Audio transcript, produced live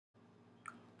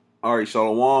All right,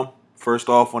 Shalom. First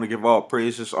off, want to give all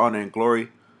praises, honor, and glory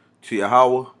to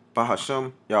Yahweh,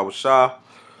 Bahashem, Yahweh Shah.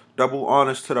 Double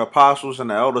honors to the apostles and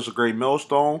the elders of Great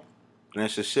Millstone. And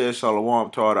sincere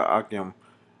Shalom to all the Akim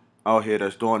out here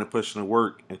that's doing and pushing the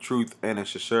work in truth and in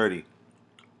sincerity.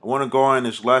 I want to go in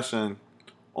this lesson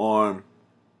on,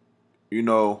 you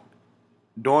know,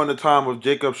 during the time of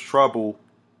Jacob's trouble,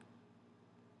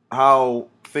 how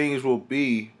things will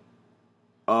be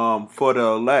for the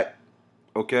elect,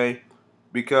 okay?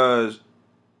 Because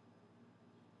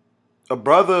a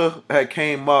brother had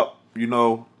came up,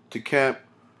 to camp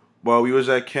while we was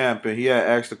at camp, and he had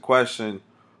asked a question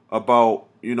about,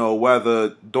 whether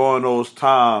during those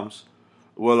times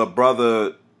will a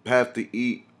brother have to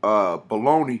eat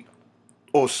bologna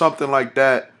or something like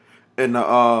that in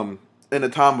the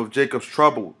time of Jacob's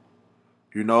trouble,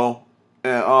 you know,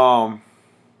 and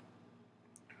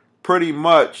pretty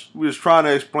much we was trying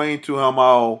to explain to him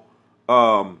how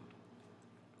um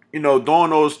during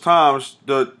those times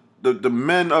the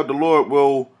men of the Lord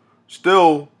will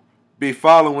still be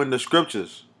following the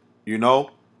scriptures, you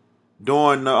know,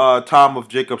 during the time of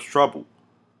Jacob's trouble.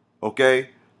 Okay,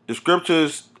 the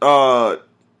scriptures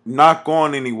not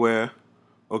going anywhere.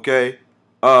 Okay,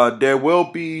 there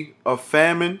will be a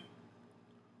famine.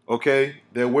 Okay,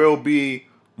 there will be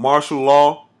martial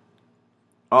law.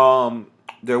 Um,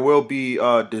 there will be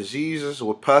diseases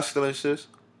or pestilences.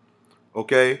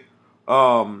 Okay,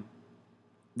 um,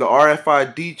 the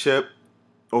RFID chip,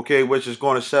 okay, which is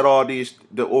going to set all these,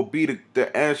 or be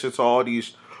the answer to all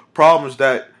these problems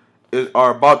that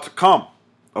are about to come.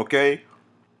 Okay,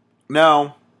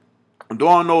 now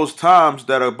during those times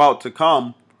that are about to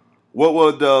come, what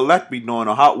will the elect be doing,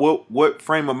 or what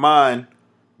frame of mind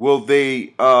will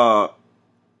they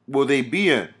be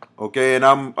in? Okay, and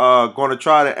I'm going to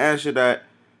try to answer that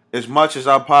as much as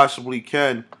I possibly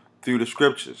can through the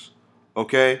scriptures.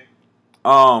 Okay,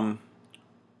 um,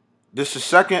 this is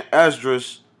Second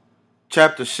Esdras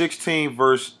chapter 16,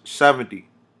 verse 70.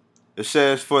 It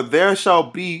says, "For there shall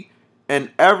be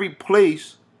in every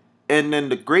place, and in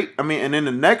and in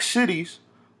the next cities,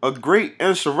 a great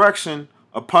insurrection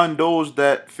upon those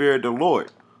that fear the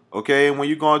Lord." Okay, and when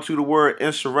you go into the word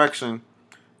insurrection,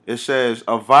 it says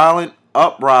a violent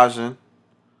uprising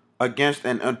against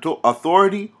an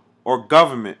authority or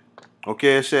government.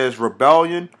 Okay, it says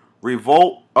rebellion,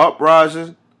 revolt,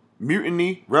 uprising,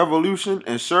 mutiny, revolution,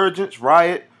 insurgents,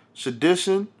 riot,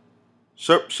 sedition,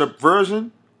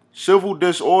 subversion, civil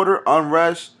disorder,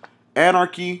 unrest,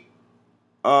 anarchy.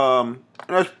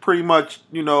 That's pretty much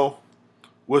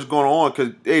what's going on.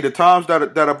 Cause hey, the times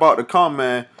that are about to come,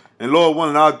 man. And Lord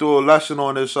willing, I'll do a lesson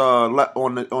on this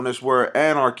on this word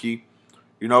anarchy.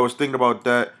 I was thinking about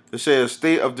that. It says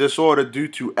state of disorder due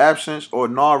to absence or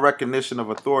non-recognition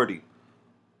of authority.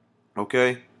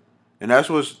 Okay, and that's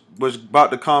what's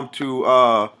about to come to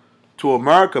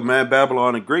America, man.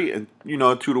 Babylon the Great, and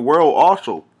to the world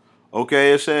also.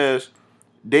 Okay, it says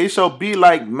they shall be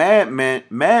like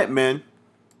madmen.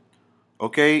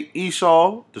 Okay,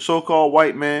 Esau, the so-called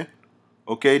white man.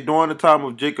 Okay, during the time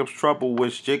of Jacob's trouble,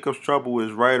 which Jacob's trouble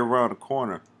is right around the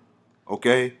corner.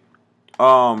 Okay,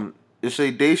 it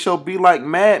say they shall be like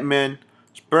madmen,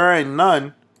 sparing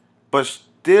none, but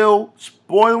still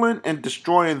spoiling and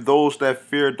destroying those that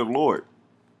fear the Lord.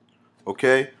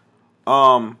 Okay,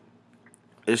 um,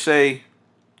 it say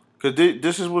because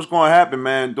this is what's going to happen,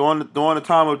 man. During the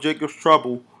time of Jacob's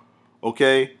trouble,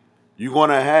 okay, you're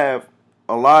going to have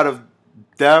a lot of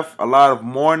death, a lot of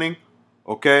mourning.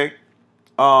 Okay,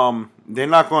 they're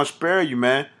not going to spare you,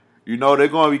 man. They're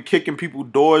going to be kicking people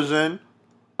doors in.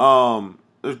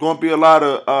 There's going to be a lot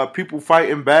of people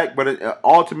fighting back, but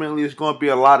ultimately it's going to be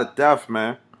a lot of death,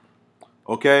 man.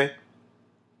 Okay,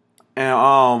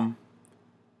 and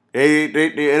it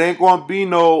ain't going to be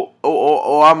no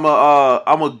I'm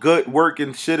a good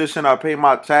working citizen. I pay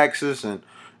my taxes, and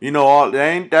all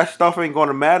that stuff ain't going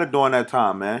to matter during that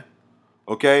time, man.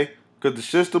 Okay, because the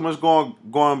system is going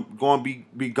to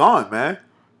be gone, man.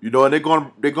 And they're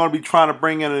going to be trying to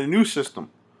bring in a new system.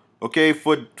 Okay,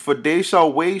 for they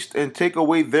shall waste and take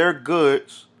away their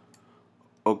goods.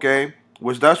 Okay,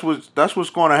 which that's what's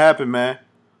going to happen, man.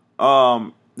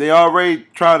 They already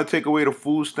trying to take away the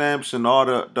food stamps and all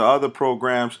the other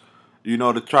programs,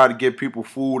 to try to get people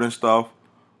food and stuff.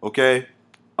 Okay,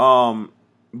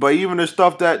 but even the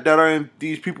stuff that are in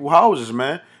these people's houses,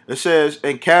 man, it says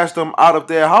and cast them out of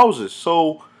their houses.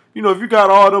 So if you got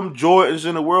all them Jordans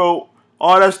in the world,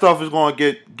 all that stuff is going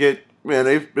to get man.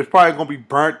 It's probably going to be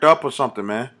burnt up or something,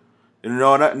 man.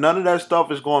 None of that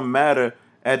stuff is going to matter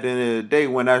at the end of the day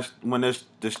when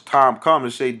this time comes.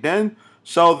 And say then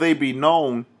shall they be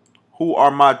known who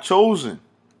are my chosen,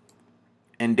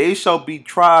 and they shall be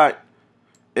tried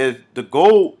as the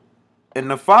gold in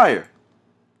the fire.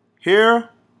 Hear,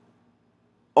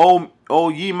 O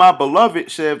ye my beloved,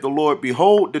 saith the Lord,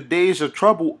 behold, the days of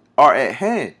trouble are at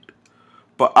hand,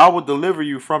 but I will deliver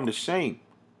you from the same.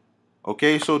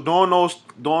 Okay, so during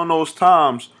those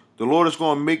times, the Lord is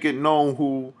going to make it known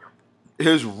who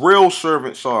his real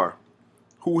servants are,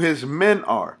 who his men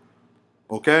are.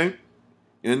 Okay,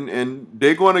 and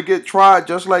they're going to get tried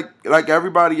just like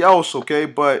everybody else. Okay,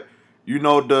 but you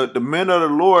know the men of the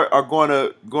Lord are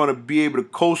going to be able to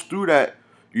coast through that.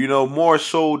 You know, more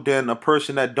so than a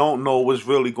person that don't know what's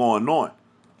really going on.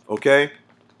 Okay,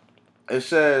 it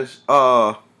says,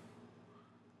 but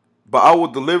I will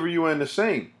deliver you in the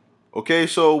same. Okay,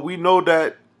 so we know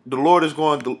that the Lord is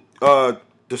going to,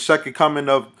 the second coming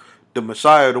of the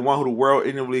Messiah, the one who the world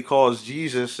inwardly calls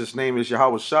Jesus. His name is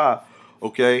Yahweh Shah.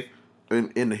 Okay,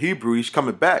 in the Hebrew, he's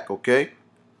coming back. Okay,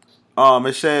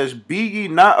 it says, "Be ye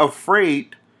not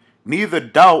afraid, neither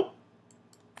doubt,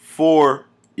 for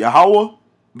Yahweh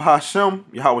Bahashem,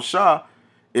 Yahweh Shah,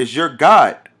 is your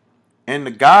God, and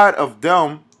the God of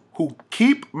them who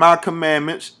keep my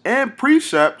commandments and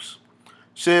precepts,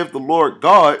 saith the Lord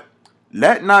God.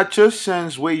 Let not your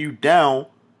sins weigh you down,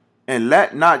 and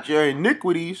let not your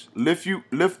iniquities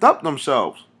lift up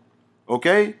themselves."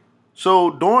 Okay? So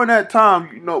during that time,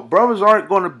 you know, brothers aren't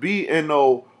going to be in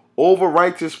no over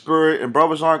righteous spirit, and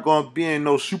brothers aren't going to be in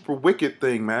no super wicked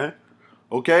thing, man.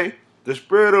 Okay? The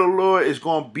Spirit of the Lord is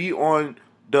going to be on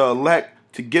the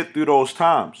elect to get through those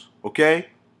times. Okay?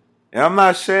 And I'm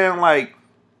not saying like,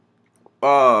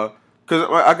 because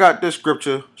I got this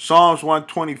scripture, Psalms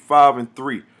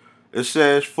 125:3. It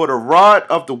says, "For the rod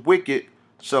of the wicked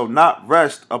shall not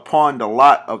rest upon the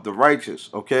lot of the righteous."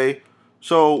 Okay?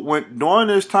 So when during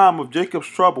this time of Jacob's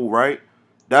trouble, right?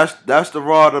 That's the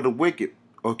rod of the wicked.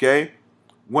 Okay?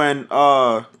 When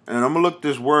and I'm gonna look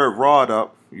this word rod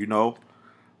up, you know.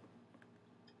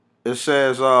 It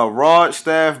says rod,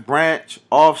 staff, branch,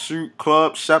 offshoot,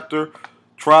 club, scepter,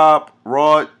 tribe,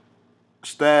 rod,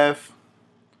 staff.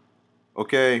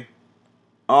 Okay.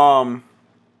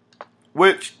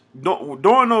 Which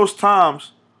during those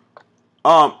times,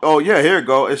 oh yeah, here we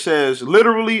go. It says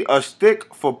literally a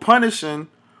stick for punishing,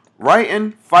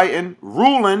 writing, fighting,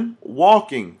 ruling,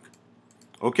 walking.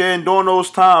 Okay, and during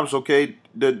those times, okay,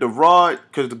 the rod,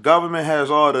 because the government has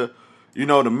all the, you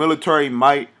know, the military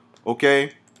might.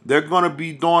 Okay, they're gonna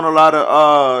be doing a lot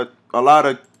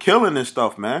of killing and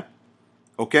stuff, man.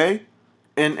 Okay,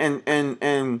 and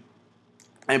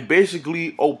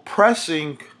basically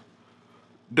oppressing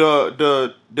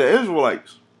the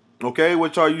Israelites, okay,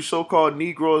 which are you so-called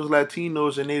Negroes,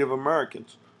 Latinos, and Native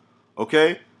Americans,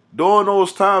 okay. During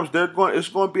those times, it's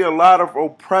going to be a lot of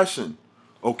oppression,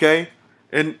 okay,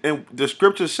 and the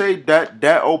scriptures say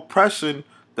that oppression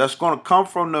that's going to come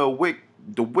from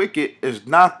the wicked is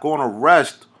not going to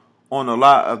rest on a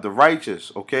lot of the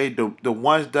righteous, okay, the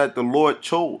ones that the Lord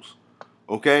chose,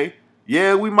 okay.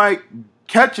 Yeah, we might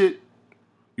catch it,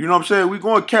 you know what I'm saying. We're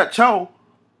going to catch hell,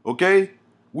 okay.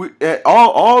 We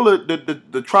all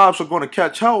the tribes are going to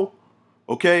catch hell,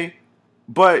 okay.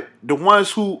 But the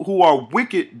ones who are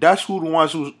wicked, that's who the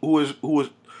ones who is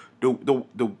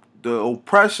the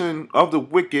oppression of the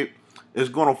wicked is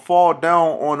going to fall down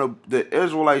on the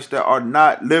Israelites that are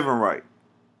not living right,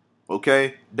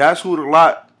 okay. That's who the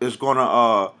lot is going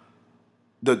to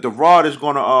the rod is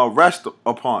going to rest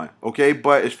upon, okay.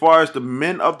 But as far as the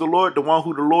men of the Lord, the one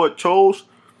who the Lord chose,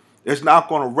 it's not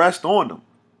going to rest on them.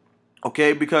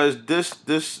 Okay, because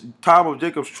this time of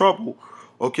Jacob's trouble,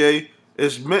 okay,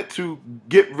 is meant to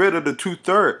get rid of the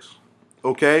 2/3.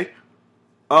 Okay,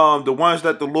 the ones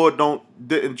that the Lord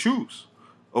didn't choose.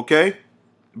 Okay,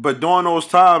 but during those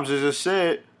times, as I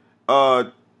said,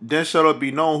 then shall it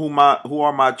be known who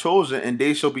are my chosen, and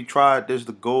they shall be tried as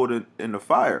the gold in the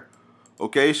fire.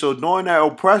 Okay, so during that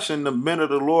oppression, the men of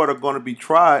the Lord are going to be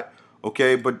tried.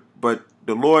 Okay, but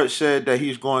the Lord said that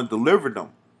He's going to deliver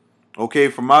them. Okay,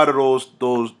 from out of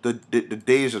the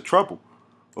days of trouble.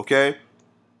 Okay,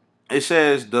 it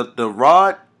says the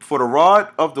rod, for the rod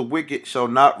of the wicked shall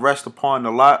not rest upon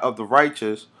the lot of the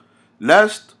righteous,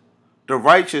 lest the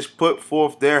righteous put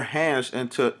forth their hands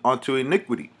unto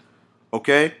iniquity.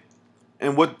 Okay,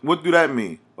 and what do that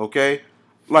mean? Okay,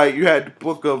 like you had the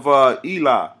book of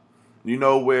Eli, you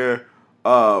know, where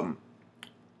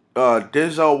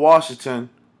Denzel Washington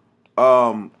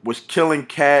was killing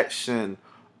cats and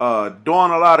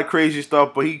doing a lot of crazy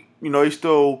stuff, but he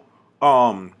still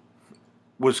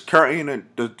was carrying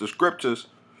the scriptures,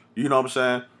 you know what I'm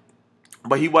saying?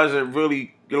 But he wasn't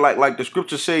really like the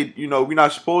scriptures say, you know, we're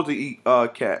not supposed to eat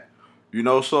cat, you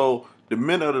know. So the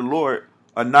men of the Lord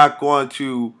are not going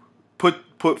to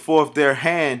put forth their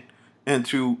hand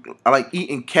into like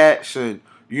eating cats and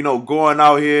going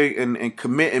out here and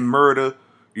committing murder.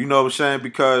 You know what I'm saying?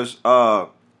 Because the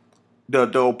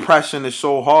oppression is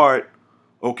so hard.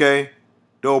 Okay,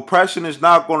 the oppression is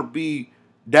not going to be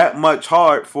that much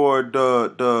hard for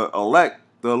the elect.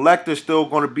 The elect is still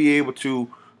going to be able to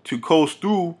coast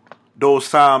through those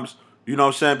times. You know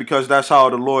what I'm saying? Because that's how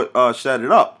the Lord set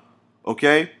it up.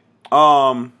 Okay.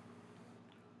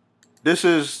 This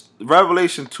is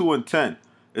Revelation 2:10.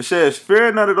 It says,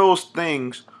 "Fear none of those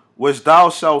things which thou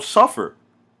shalt suffer."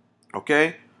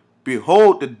 Okay.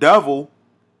 Behold, the devil,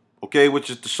 okay, which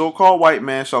is the so-called white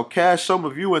man, shall cast some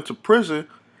of you into prison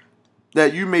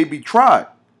that you may be tried.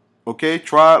 Okay,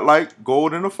 tried like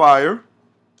gold in the fire.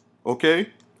 Okay.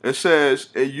 It says,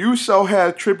 "And you shall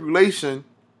have tribulation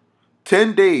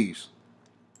 10 days."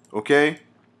 Okay.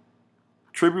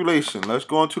 Tribulation. Let's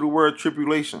go into the word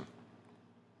tribulation.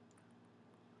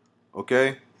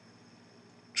 Okay.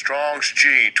 Strong's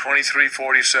G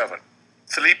 2347.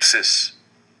 Thlipsis.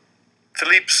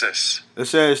 Thlipsis. It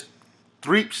says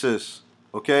threpsis.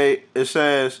 Okay. It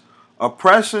says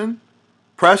oppression,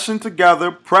 pressing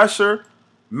together, pressure,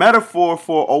 metaphor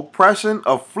for oppression,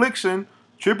 affliction,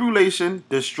 tribulation,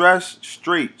 distress,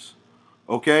 straits.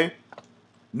 Okay.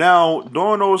 Now,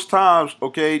 during those times,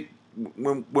 okay,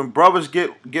 when brothers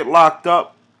get locked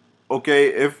up, okay,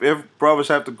 if brothers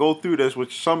have to go through this,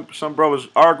 which some brothers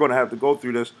are going to have to go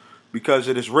through this because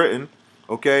it is written,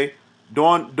 okay,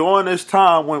 during this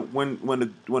time when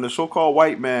the so-called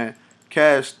white man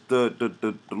cast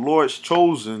the Lord's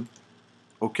chosen,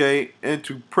 okay,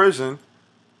 into prison,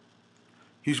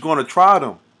 he's going to try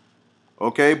them,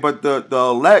 okay, but the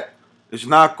elect is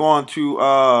not going to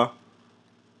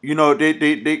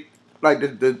they like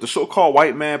the so-called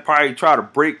white man probably try to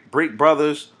break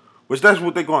brothers, which that's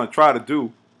what they're going to try to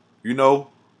do.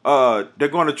 They're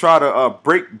going to try to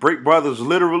break brothers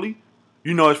literally.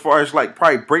 As far as like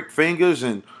probably break fingers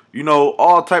and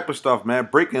all type of stuff, man,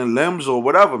 breaking limbs or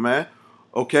whatever, man.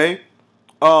 Okay,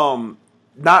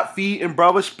 not feeding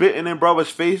brothers, spitting in brothers'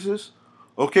 faces.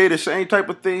 Okay, the same type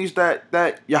of things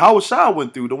that Yahweh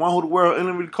went through, the one who the world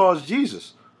enemy calls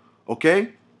Jesus.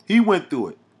 Okay, he went through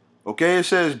it. Okay, it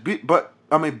says, be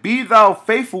thou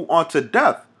faithful unto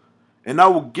death, and I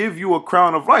will give you a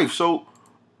crown of life. So,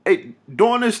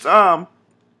 during this time,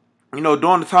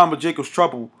 during the time of Jacob's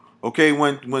trouble, okay,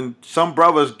 when some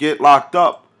brothers get locked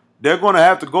up, they're going to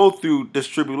have to go through this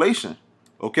tribulation.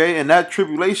 Okay, and that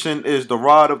tribulation is the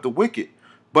rod of the wicked.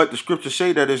 But the scriptures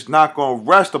say that it's not going to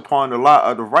rest upon the lot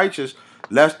of the righteous,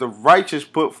 lest the righteous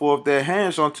put forth their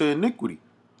hands unto iniquity.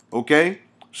 Okay,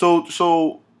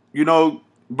 so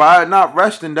by not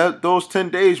resting those 10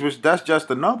 days, which that's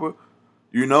just a number,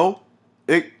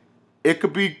 it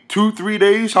could be 2-3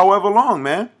 days, however long,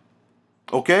 man.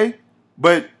 Okay,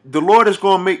 but the Lord is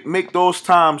going to make those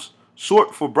times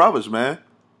short for brothers, man.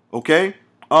 Okay,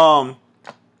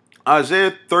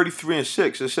 Isaiah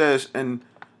 33:6, it says, "And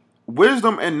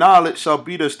wisdom and knowledge shall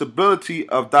be the stability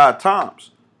of thy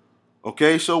times."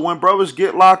 Okay, so when brothers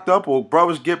get locked up or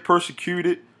brothers get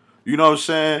persecuted, you know what I'm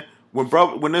saying?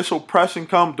 When this oppression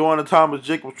comes during the time of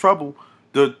Jacob's trouble,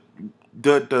 the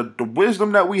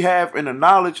wisdom that we have and the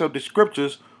knowledge of the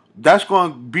scriptures, that's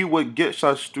going to be what gets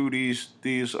us through these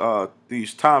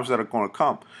times that are going to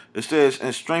come. It says,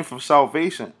 "And strength of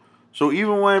salvation." So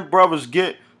even when brothers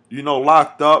get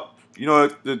locked up,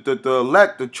 the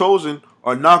elect, the chosen,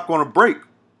 are not going to break.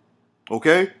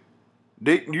 Okay,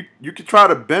 you can try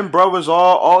to bend brothers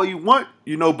all you want,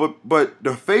 but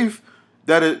the faith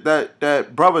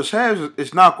that brothers has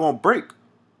is not going to break.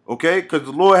 Okay, because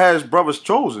the Lord has brothers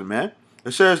chosen, man.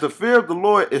 It says the fear of the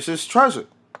Lord is his treasure.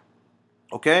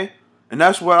 Okay, and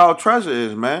that's what our treasure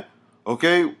is, man.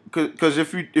 Okay, because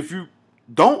if you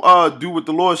don't do what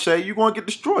the Lord say, you're going to get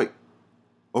destroyed.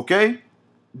 Okay,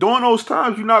 during those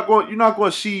times, you're not going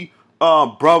to see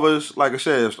brothers, like I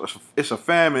said, it's a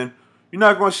famine. You're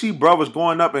not going to see brothers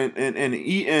going up and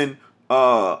eating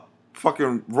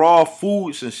fucking raw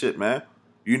foods and shit, man.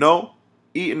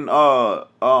 Eating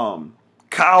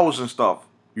cows and stuff.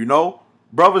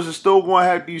 Brothers are still going to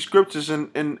have these scriptures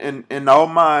in our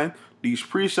mind, these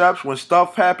precepts. When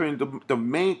stuff happens, the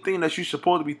main thing that you're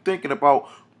supposed to be thinking about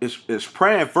is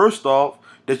praying first off,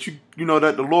 that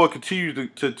that the Lord continues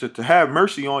to have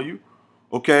mercy on you,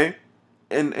 okay,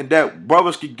 and that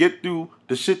brothers can get through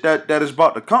the shit that is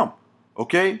about to come,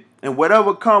 okay, and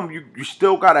whatever come, you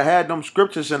still gotta have them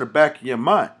scriptures in the back of your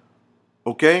mind,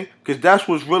 okay, because that's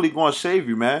what's really gonna save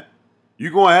you, man.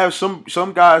 You're gonna have some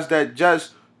guys that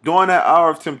just during that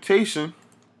hour of temptation,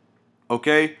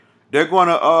 okay, they're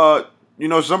gonna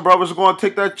some brothers are gonna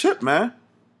take that chip, man,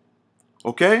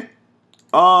 okay.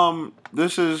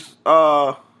 This is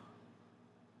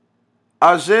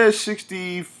Isaiah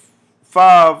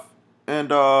 65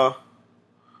 and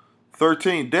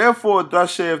 13. Therefore,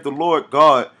 thus saith the Lord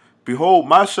God, behold,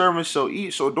 my servants shall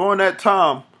eat. So during that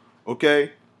time,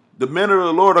 okay, the men of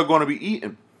the Lord are going to be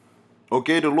eating.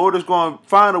 Okay, the Lord is going to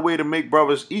find a way to make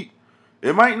brothers eat.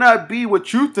 It might not be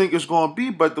what you think it's going to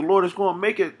be, but the Lord is going to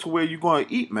make it to where you're going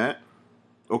to eat, man.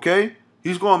 Okay,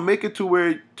 He's going to make it to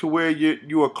where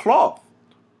you are cloth.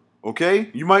 Okay,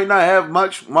 you might not have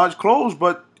much clothes,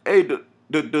 but hey,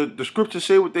 the scriptures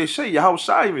say what they say.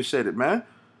 Yahweh even said it, man.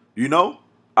 You know,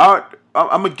 I'm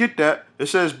gonna get that. It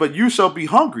says, "But you shall be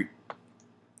hungry.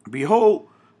 Behold,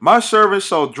 my servants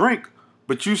shall drink,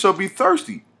 but you shall be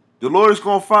thirsty." The Lord is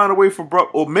gonna find a way for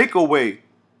or make a way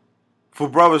for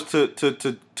brothers to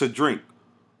drink.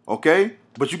 Okay,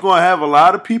 but you're gonna have a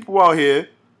lot of people out here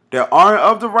that aren't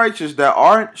of the righteous, that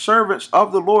aren't servants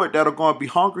of the Lord, that are gonna be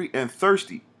hungry and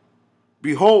thirsty.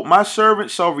 Behold, my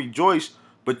servant shall rejoice,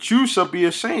 but you shall be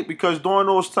ashamed, because during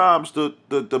those times the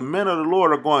men of the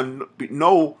Lord are going to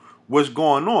know what's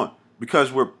going on,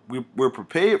 because we're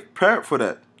prepared for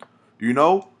that. You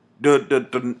know,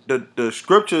 the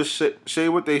scriptures say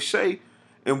what they say,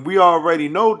 and we already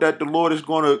know that the Lord is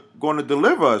going to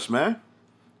deliver us, man.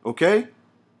 Okay,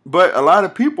 but a lot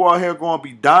of people out here going to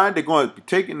be dying. They're going to be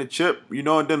taking the chip, you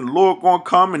know, and then the Lord going to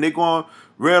come and they're going to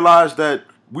realize that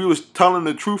we was telling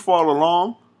the truth all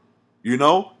along. You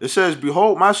know, it says,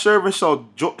 behold, my servant shall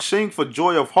sing for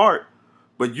joy of heart,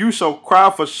 but you shall cry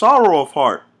for sorrow of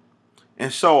heart,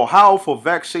 and shall howl for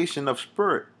vexation of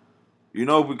spirit. You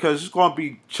know, because it's going to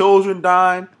be children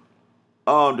dying.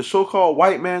 The so-called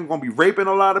white man going to be raping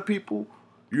a lot of people.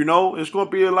 You know, it's going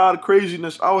to be a lot of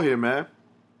craziness out here, man.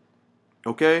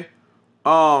 Okay.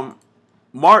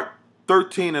 Mark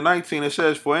 13 and 19, it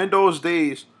says, for in those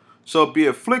days shall be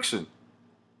affliction.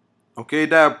 Okay,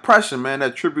 that oppression, man,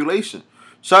 that tribulation,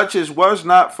 such as was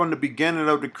not from the beginning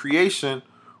of the creation,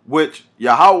 which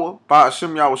Yahweh, by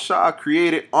Hashem Yahushua,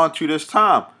 created unto this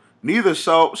time, neither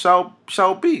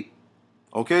shall be.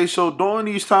 Okay, so during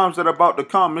these times that are about to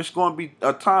come, it's going to be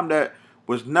a time that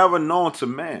was never known to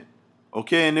man.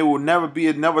 Okay, and there will never be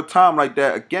another time like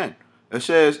that again. It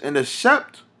says, and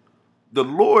except the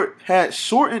Lord had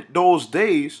shortened those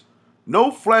days,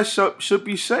 no flesh should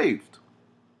be saved.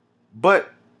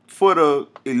 But for the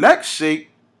elect's sake,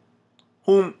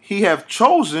 whom he have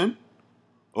chosen,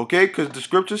 okay, because the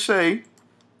scriptures say,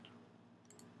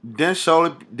 then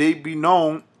shall they be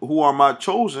known who are my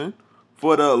chosen.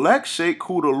 For the elect's sake,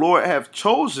 who the Lord have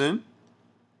chosen,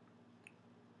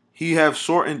 he have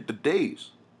shortened the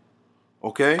days.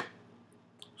 Okay,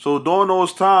 so during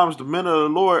those times, the men of the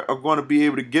Lord are going to be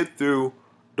able to get through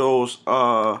those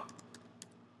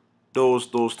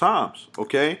times.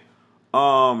 Okay,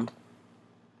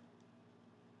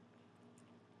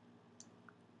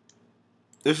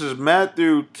 this is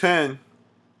Matthew 10,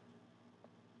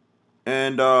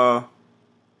 and I'm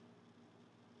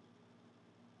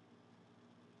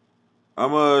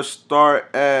gonna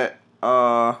start at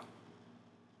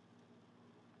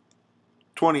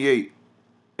 28.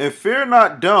 And fear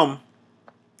not them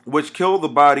which kill the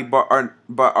body, but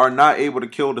are not able to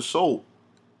kill the soul,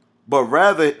 but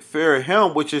rather fear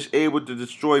him which is able to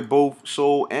destroy both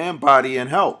soul and body in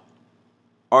hell.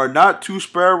 Are not 2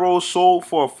 sparrows sold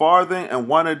for a farthing, and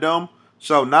one of them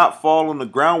shall not fall on the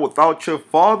ground without your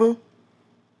Father?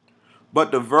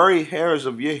 But the very hairs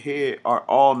of your head are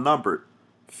all numbered.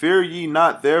 Fear ye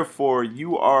not, therefore,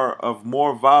 you are of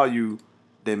more value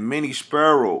than many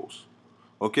sparrows.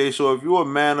 Okay, so if you're a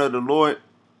man of the Lord,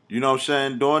 you know what I'm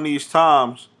saying, during these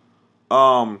times,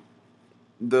 the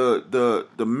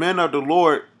men of the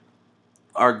Lord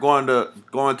are going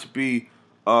to be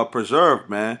preserved,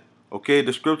 man. Okay,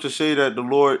 the scriptures say that the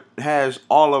Lord has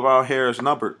all of our hairs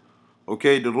numbered.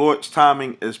 Okay, the Lord's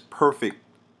timing is perfect.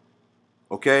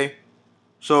 Okay,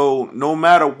 so no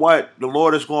matter what, the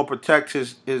Lord is going to protect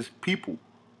his people.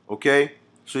 Okay,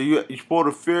 so you're supposed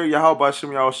to fear Yahweh Hashem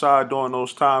Yahushua during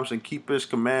those times and keep his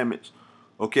commandments.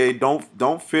 Okay,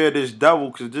 don't fear this devil,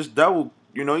 because this devil,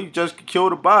 you know, he just kill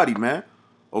the body, man.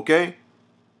 Okay,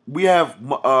 we have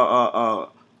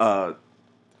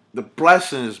the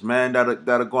blessings, man, that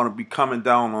are going to be coming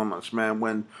down on us, man,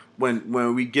 when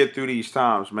we get through these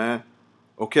times, man.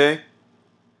 Okay,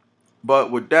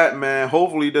 but with that, man,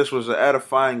 hopefully this was an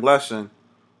edifying lesson.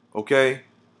 Okay,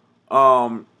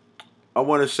 I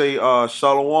want to say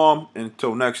shalom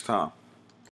until next time.